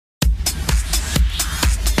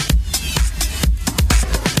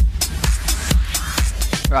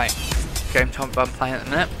Right, game time I'm playing at the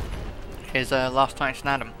minute is Last Titan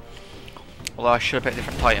Adam. Although I should have picked a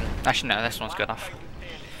different Titan. Actually no, this one's good enough.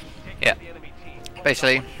 Yeah.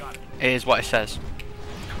 Basically, is what it says.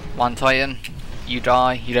 One Titan, you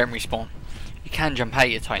die, you don't respawn. You can jump out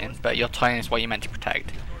your Titan, but your Titan is what you're meant to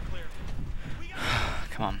protect.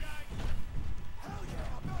 Come on.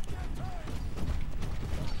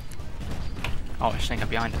 Oh, there's a sneaker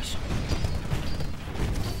behind us.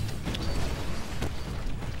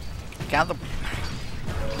 Get out the...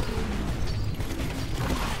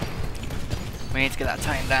 We need to get that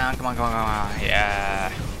Titan down. Come on, come on, come on.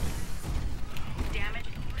 Yeah.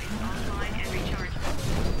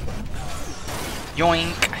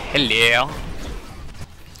 Yoink. Hello.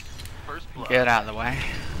 Get out of the way.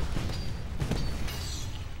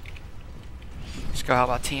 Let's go help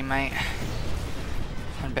our teammate.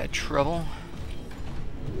 In a bit of trouble.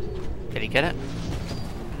 Did he get it?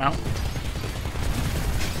 No.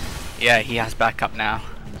 Yeah, he has backup now.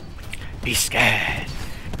 Be scared.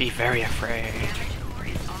 Be very afraid.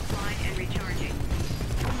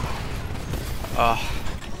 Oh.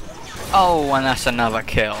 Oh, and that's another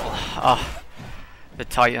kill. Oh. The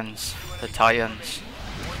Titans. The Titans.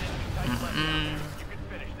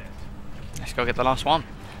 Let's go get the last one.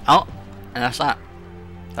 Oh, and that's that.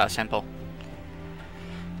 That's simple.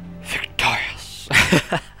 Victorious.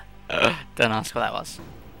 Don't ask what that was.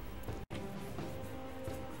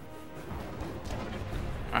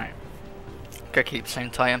 Alright. Go keep the same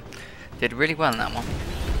Titan. Did really well in that one.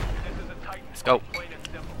 Let's go.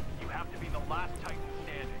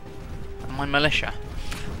 Am I militia?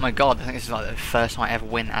 Oh my god, I think this is like the first time I ever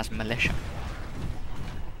win as militia.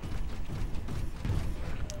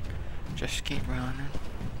 Just keep running.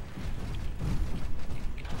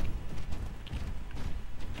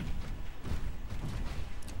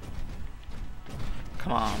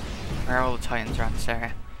 Come on. Where are all the Titans around this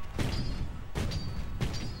area?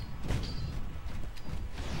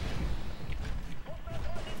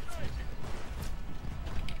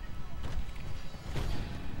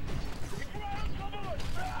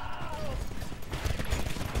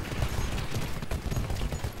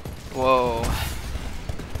 Whoa.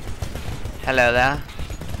 Hello there.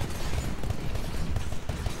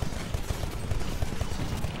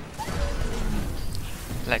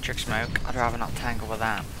 Electric smoke. I'd rather not tangle with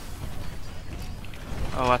that.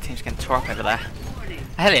 Oh, our team's getting tore up over there.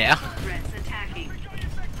 Hell yeah.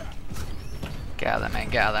 Get out of there, mate.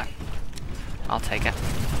 Get out of there. I'll take it.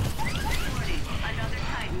 Another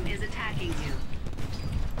Titan is attacking you.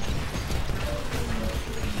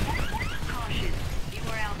 Caution. You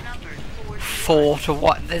are outnumbered 4 to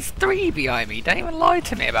 1. There's 3 behind me. Don't even lie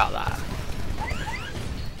to me about that.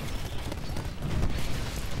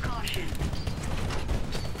 Caution.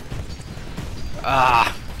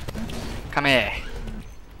 Ah. Come here.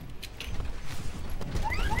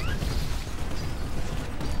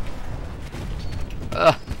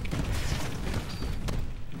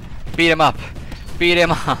 Beat him up. Beat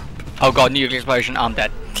him up. Oh god, nuclear explosion. I'm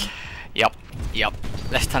dead. Yup. Yup.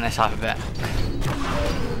 Let's turn this up a bit.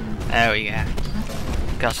 There we go.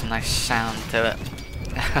 Got some nice sound to it.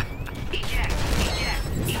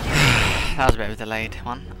 That was a bit of a delayed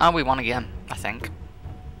one. Oh, we won again, I think.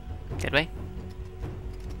 Did we?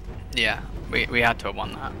 Yeah, we had to have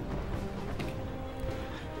won that.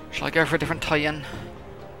 Shall I go for a different Titan?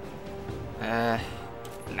 Nah.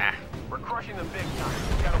 We're crushing them big time.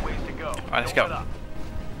 We've got a ways to go. Alright, let's go.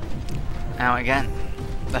 Now again.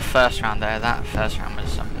 The first round there, that first round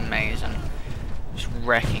was amazing. Just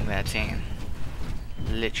wrecking their team.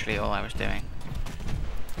 Literally all I was doing.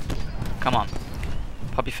 Come on.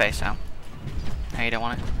 Pop your face out. No, you don't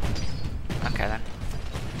want it? Okay then.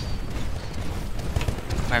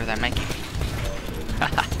 Over there, Mikey.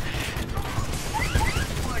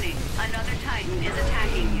 Warning. Another Titan is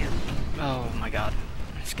attacking you. Oh my god.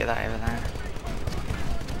 Let's get that over there.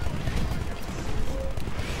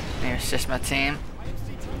 Need to assist my team.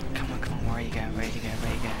 Come on, come on. Where are you going? Where are you going?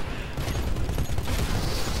 Where are you going?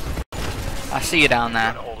 I see you down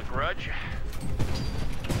there. Hold a grudge.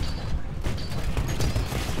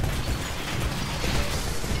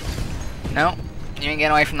 No, you ain't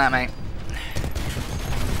getting away from that, mate.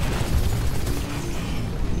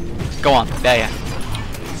 Go on, there you.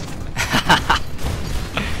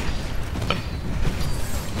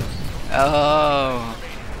 Oh,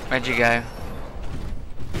 where'd you go?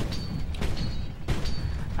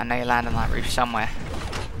 I know you land on that roof somewhere.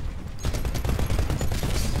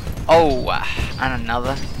 Oh, and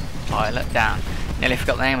another pilot down. Nearly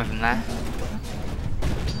forgot the name of him there.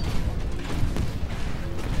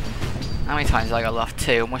 How many times have I got left?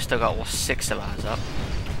 2, and we've still got, what, 6 of ours up.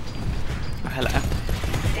 Oh, hello.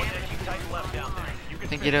 I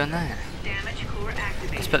think you're doing that. Damage core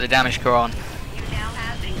activated. Let's put the damage core on. You now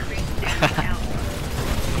have increased damage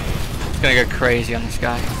output. It's gonna go crazy on this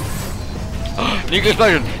guy. Nuke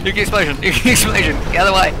explosion! Nuke explosion! Nuke explosion! Get out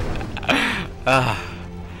of the way!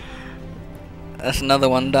 That's another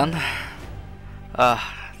one done.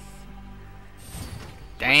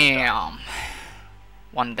 Damn.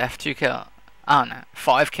 1 death, 2 kills. Oh no,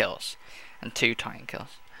 5 kills and 2 Titan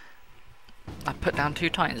kills. I put down 2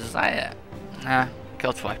 Titans, is that it? Nah,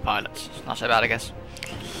 killed 5 pilots. It's not so bad, I guess.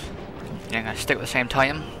 Yeah, I'm gonna stick with the same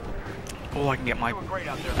Titan. Oh, I can get my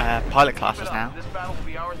pilot classes now. This battle will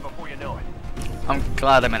be ours before you know it. I'm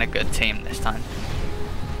glad I'm in a good team this time.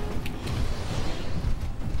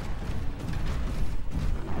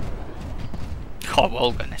 Oh, we're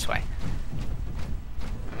all going this way.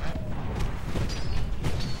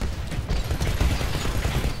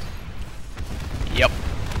 Yep,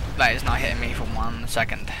 that is not hitting me for 1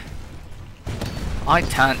 second. I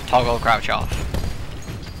turned toggle crouch off.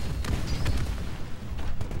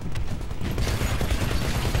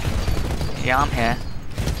 Yeah, I'm here.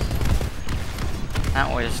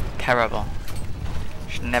 That was terrible.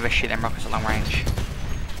 Should never shoot them rockets at long range.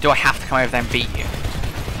 Do I have to come over there and beat you?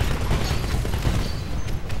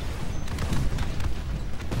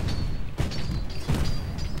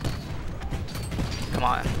 Come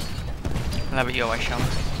on. Love it your way, shall we?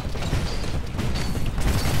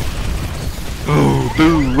 Ooh,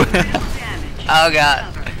 boo! Oh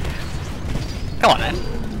god. Come on then.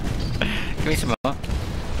 Give me some more.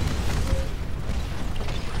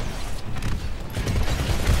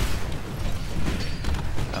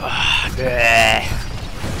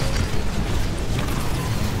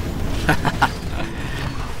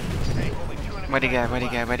 Where'd he go? Where'd he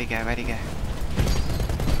go? Where'd he go? Where'd he go?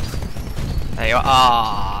 There you are.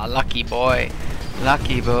 Ah, lucky boy.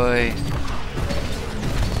 Lucky boy.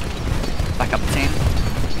 Back up the team.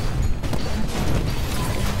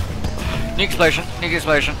 Nuke explosion. Nuke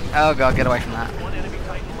explosion. Oh god, get away from that.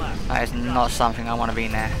 That is not something I want to be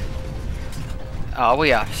near. Oh,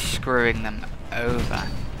 we are screwing them over.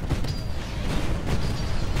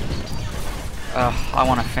 Oh, I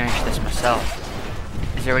want to finish this myself.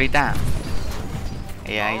 Is he already down?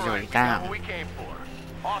 Yeah, he's already down.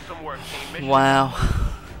 Wow.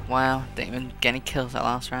 Wow, didn't even get any kills that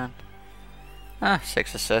last round.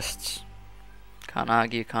 6 assists. Can't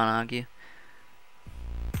argue, can't argue.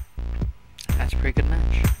 That's a pretty good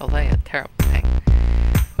match. Although, a terrible thing.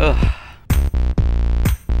 Ugh.